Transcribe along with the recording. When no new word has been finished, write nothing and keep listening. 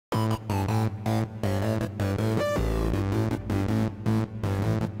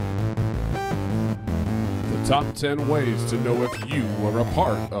Top 10 ways to know if you are a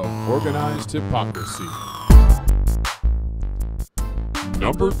part of organized hypocrisy.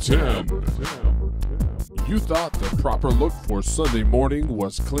 Number 10. You thought the proper look for Sunday morning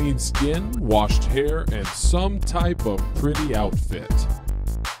was clean skin, washed hair, and some type of pretty outfit.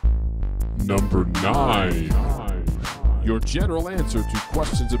 Number 9. Your general answer to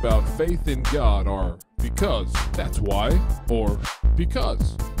questions about faith in God are because that's why, or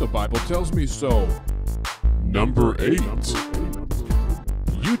because the Bible tells me so. Number 8.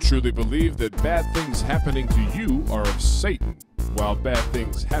 You truly believe that bad things happening to you are of Satan, while bad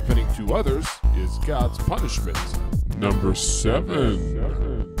things happening to others is God's punishment. Number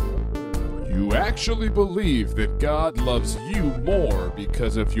 7. You actually believe that God loves you more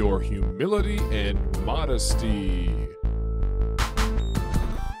because of your humility and modesty.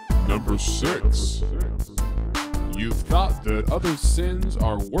 Number 6. You've thought that other sins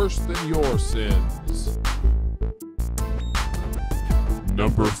are worse than your sins.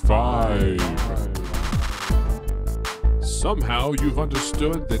 Number 5. Somehow you've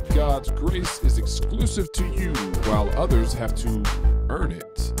understood that God's grace is exclusive to you while others have to earn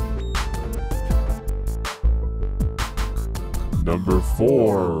it. Number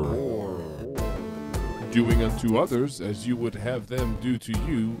 4. Doing unto others as you would have them do to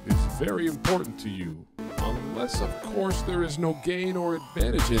you is very important to you, unless of course there is no gain or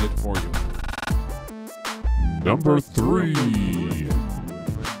advantage in it for you. Number 3.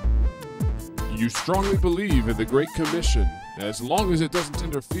 You strongly believe in the Great Commission, as long as it doesn't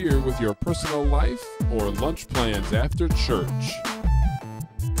interfere with your personal life or lunch plans after church.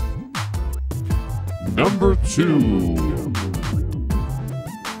 Number 2.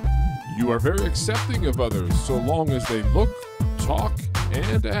 You are very accepting of others so long as they look, talk,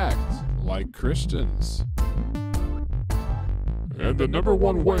 and act like Christians. And the number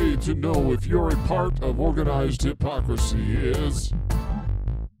 1 way to know if you're a part of organized hypocrisy is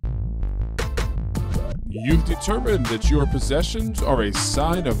you've determined that your possessions are a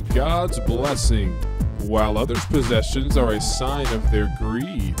sign of God's blessing, while others' possessions are a sign of their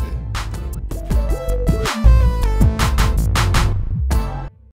greed.